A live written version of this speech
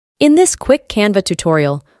In this quick Canva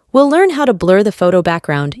tutorial, we'll learn how to blur the photo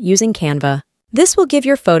background using Canva. This will give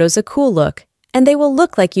your photos a cool look, and they will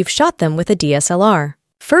look like you've shot them with a DSLR.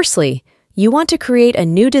 Firstly, you want to create a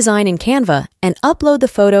new design in Canva and upload the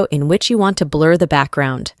photo in which you want to blur the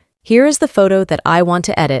background. Here is the photo that I want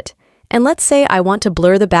to edit, and let's say I want to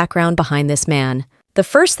blur the background behind this man. The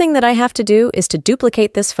first thing that I have to do is to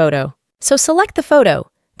duplicate this photo. So select the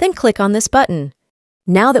photo, then click on this button.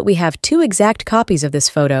 Now that we have two exact copies of this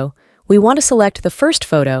photo, we want to select the first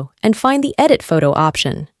photo and find the Edit Photo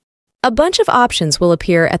option. A bunch of options will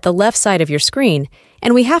appear at the left side of your screen,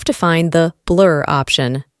 and we have to find the Blur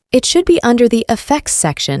option. It should be under the Effects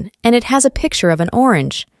section, and it has a picture of an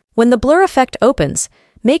orange. When the blur effect opens,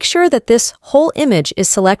 make sure that this whole image is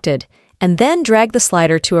selected, and then drag the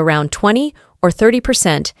slider to around 20 or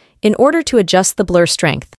 30% in order to adjust the blur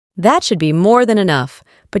strength. That should be more than enough,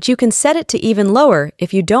 but you can set it to even lower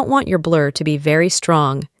if you don't want your blur to be very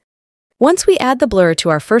strong. Once we add the blur to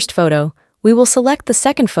our first photo, we will select the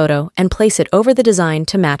second photo and place it over the design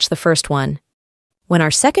to match the first one. When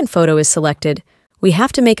our second photo is selected, we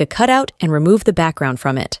have to make a cutout and remove the background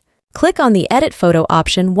from it. Click on the Edit Photo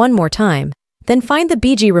option one more time, then find the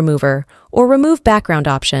BG Remover or Remove Background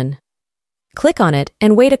option. Click on it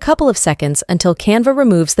and wait a couple of seconds until Canva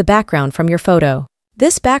removes the background from your photo.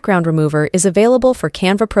 This background remover is available for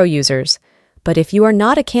Canva Pro users, but if you are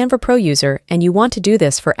not a Canva Pro user and you want to do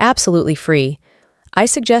this for absolutely free, I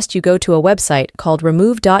suggest you go to a website called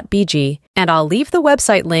remove.bg, and I'll leave the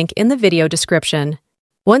website link in the video description.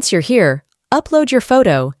 Once you're here, upload your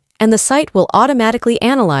photo, and the site will automatically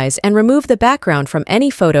analyze and remove the background from any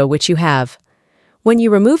photo which you have. When you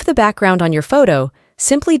remove the background on your photo,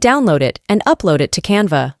 simply download it and upload it to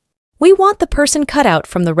Canva. We want the person cut out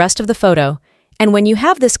from the rest of the photo, and when you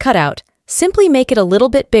have this cutout, simply make it a little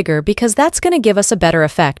bit bigger because that's going to give us a better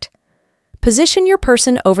effect. Position your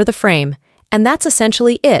person over the frame, and that's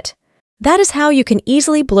essentially it. That is how you can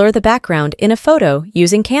easily blur the background in a photo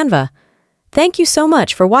using Canva. Thank you so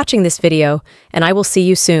much for watching this video, and I will see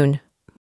you soon.